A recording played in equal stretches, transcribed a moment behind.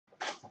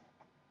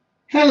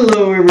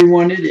Hello,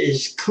 everyone. It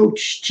is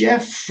Coach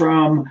Jeff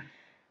from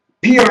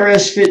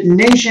PRS Fit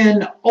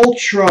Nation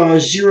Ultra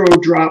Zero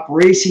Drop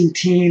Racing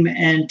Team.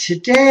 And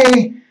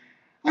today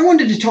I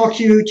wanted to talk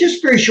to you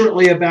just very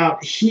shortly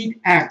about heat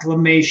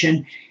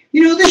acclimation.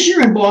 You know, this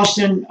year in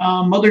Boston,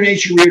 Mother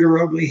Nature reared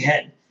her ugly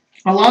head.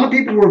 A lot of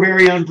people were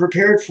very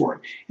unprepared for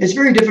it. It's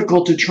very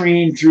difficult to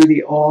train through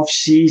the off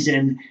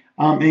season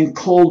in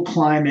cold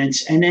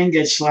climates and then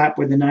get slapped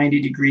with a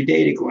 90-degree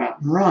day to go out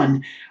and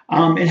run.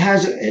 It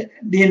has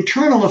the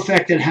internal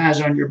effect it has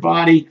on your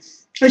body.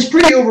 It's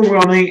pretty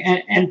overwhelming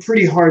and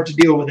pretty hard to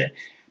deal with it.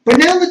 But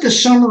now that the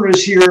summer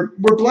is here,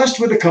 we're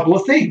blessed with a couple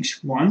of things.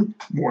 One,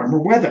 warmer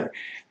weather.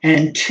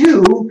 And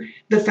two,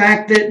 the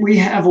fact that we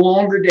have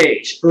longer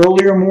days,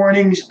 earlier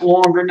mornings,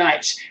 longer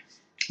nights.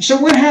 So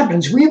what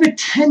happens? We have a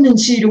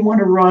tendency to want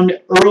to run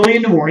early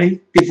in the morning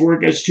before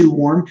it gets too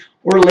warm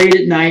or late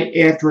at night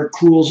after it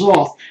cools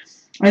off.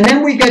 And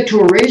then we get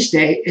to a race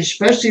day,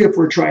 especially if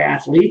we're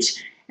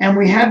triathletes, and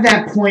we have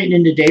that point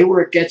in the day where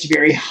it gets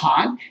very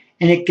hot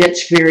and it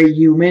gets very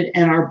humid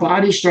and our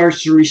body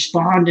starts to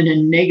respond in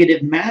a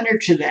negative manner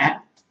to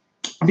that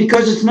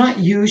because it's not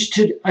used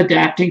to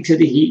adapting to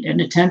the heat and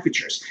the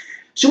temperatures.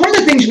 So one of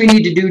the things we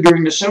need to do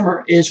during the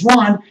summer is,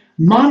 one,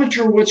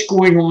 monitor what's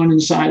going on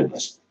inside of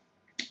us.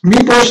 Me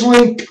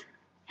personally,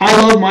 I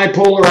love my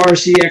Polar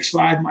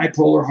RCX5, my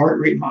Polar heart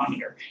rate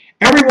monitor.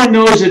 Everyone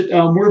knows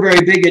that we're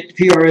very big at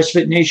PRS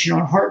Fit Nation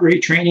on heart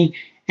rate training,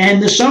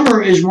 and the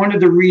summer is one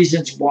of the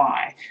reasons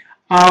why.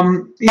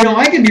 You know,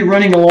 I can be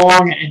running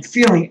along and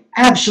feeling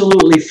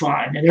absolutely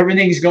fine, and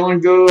everything's going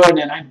good,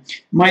 and I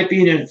might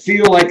be in a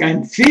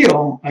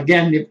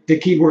again, the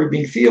key word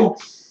being feel,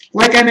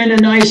 like I'm in a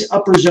nice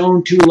upper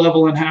zone 2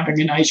 level and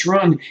having a nice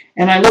run.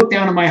 And I look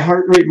down at my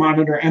heart rate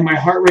monitor, and my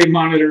heart rate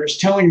monitor is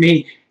telling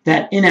me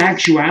that in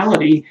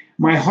actuality,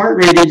 my heart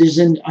rate is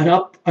in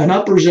an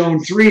upper zone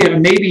 3 or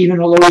maybe even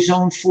a low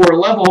zone 4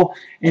 level,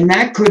 and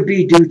that could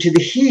be due to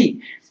the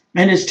heat.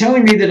 And it's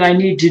telling me that I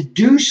need to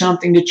do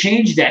something to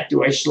change that.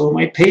 Do I slow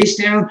my pace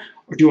down,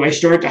 or do I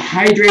start to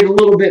hydrate a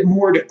little bit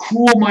more to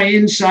cool my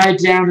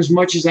insides down as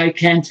much as I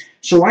can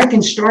so I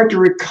can start to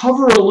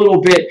recover a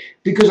little bit,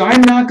 because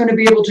I'm not going to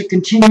be able to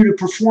continue to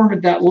perform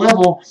at that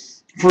level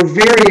for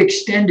very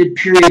extended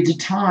periods of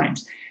time.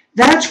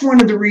 That's one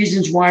of the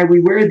reasons why we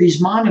wear these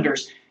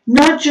monitors,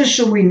 not just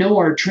so we know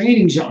our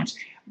training zones.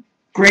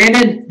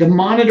 Granted, the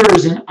monitor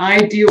is an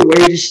ideal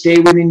way to stay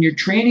within your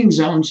training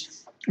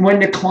zones when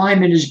the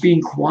climate is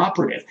being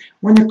cooperative.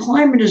 When the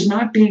climate is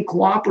not being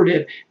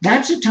cooperative,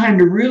 that's a time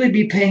to really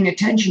be paying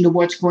attention to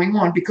what's going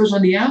on, because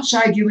on the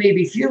outside you may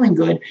be feeling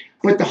good,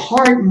 but the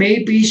heart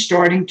may be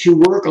starting to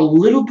work a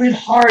little bit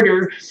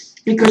harder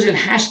because it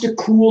has to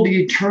cool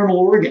the internal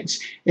organs.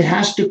 It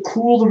has to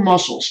cool the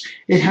muscles.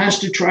 It has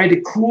to try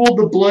to cool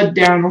the blood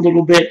down a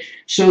little bit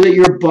so that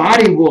your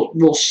body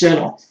will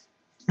settle.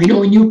 You know,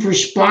 when you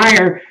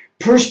perspire,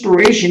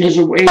 perspiration is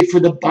a way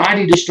for the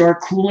body to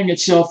start cooling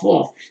itself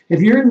off.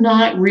 If you're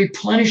not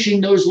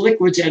replenishing those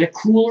liquids at a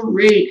cooler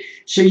rate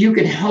so you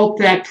can help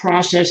that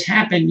process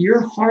happen,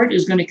 your heart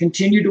is going to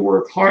continue to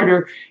work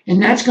harder,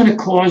 and that's going to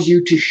cause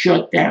you to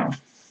shut down.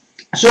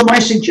 So my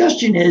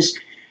suggestion is,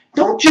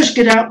 don't just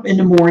get out in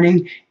the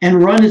morning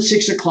and run at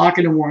 6 o'clock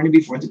in the morning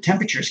before the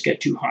temperatures get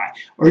too high,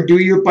 or do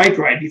your bike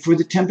ride before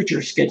the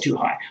temperatures get too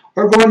high,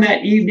 or go on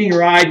that evening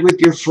ride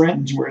with your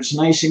friends where it's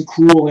nice and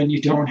cool and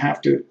you don't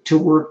have to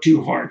work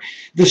too hard.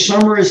 The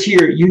summer is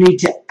here. You need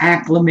to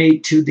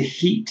acclimate to the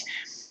heat.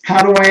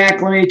 How do I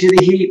acclimate to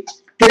the heat?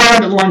 Get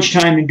out at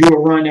lunchtime and do a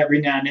run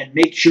every now and then.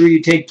 Make sure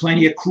you take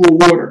plenty of cool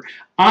water.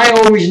 I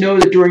always know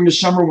that during the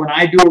summer when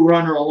I do a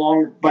run or a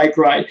long bike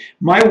ride,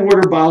 my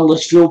water bottle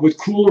is filled with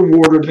cooler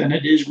water than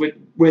it is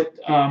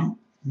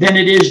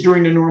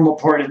during the normal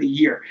part of the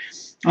year.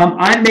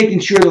 I'm making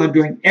sure that I'm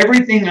doing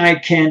everything I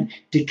can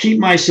to keep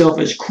myself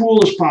as cool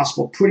as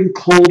possible, putting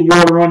cold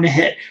water on the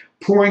head,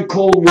 pouring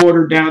cold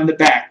water down the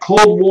back,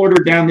 cold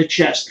water down the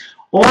chest.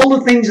 All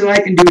the things that I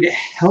can do to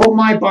help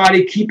my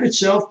body keep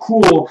itself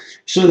cool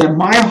so that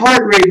my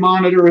heart rate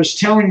monitor is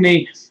telling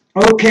me,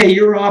 okay,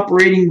 you're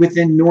operating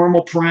within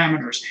normal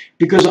parameters,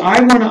 because I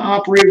want to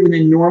operate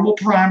within normal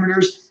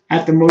parameters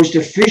at the most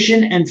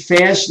efficient and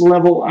fast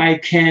level I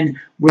can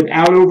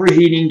without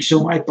overheating,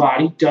 so my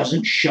body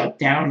doesn't shut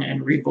down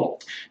and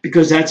revolt,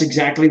 because that's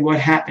exactly what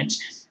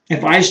happens.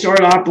 If I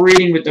start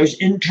operating with those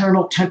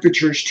internal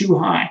temperatures too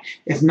high,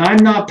 if I'm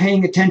not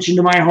paying attention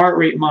to my heart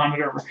rate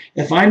monitor,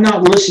 if I'm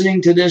not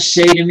listening to this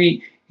say to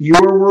me,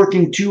 you're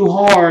working too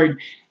hard,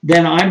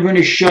 then I'm going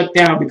to shut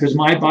down because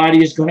my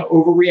body is going to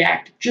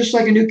overreact, just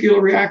like a nuclear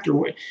reactor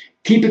would.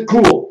 Keep it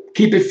cool.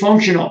 Keep it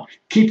functional.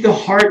 Keep the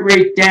heart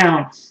rate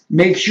down.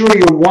 Make sure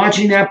you're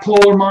watching that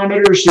polar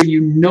monitor so you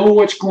know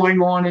what's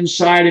going on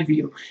inside of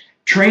you.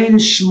 Train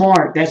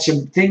smart. That's a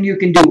thing you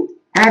can do.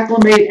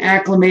 Acclimate,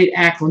 acclimate,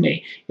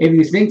 acclimate. If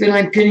you think that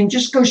I'm kidding,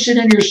 just go sit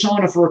in your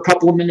sauna for a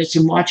couple of minutes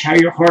and watch how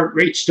your heart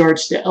rate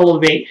starts to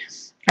elevate.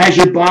 as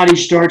your body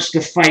starts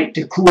to fight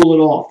to cool it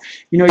off.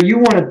 You know, you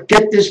want to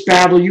get this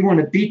battle, you want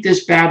to beat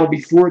this battle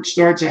before it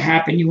starts to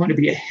happen. You want to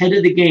be ahead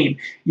of the game.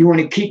 You want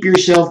to keep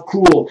yourself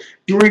cool.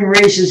 During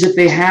races, if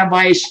they have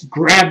ice,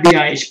 grab the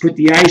ice. Put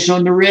the ice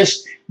on the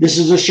wrist. This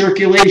is a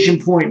circulation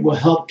point. Will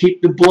help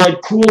keep the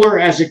blood cooler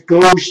as it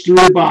goes through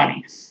the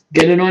body.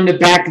 Get it on the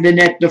back of the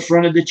neck, the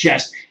front of the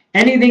chest.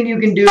 Anything you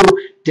can do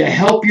to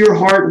help your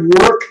heart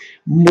work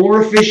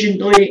more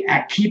efficiently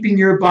at keeping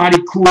your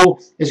body cool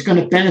is going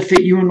to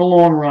benefit you in the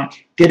long run.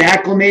 Get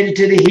acclimated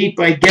to the heat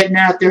by getting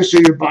out there so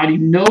your body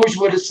knows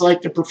what it's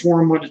like to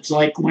perform what it's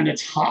like when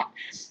it's hot.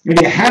 If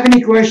you have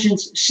any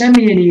questions, send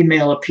me an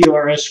email at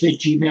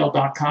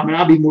prsfit@gmail.com, and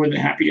I'll be more than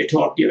happy to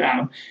talk to you about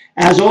them.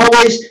 As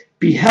always,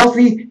 be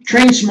healthy,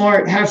 train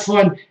smart, have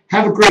fun,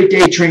 have a great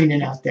day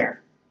training out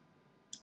there.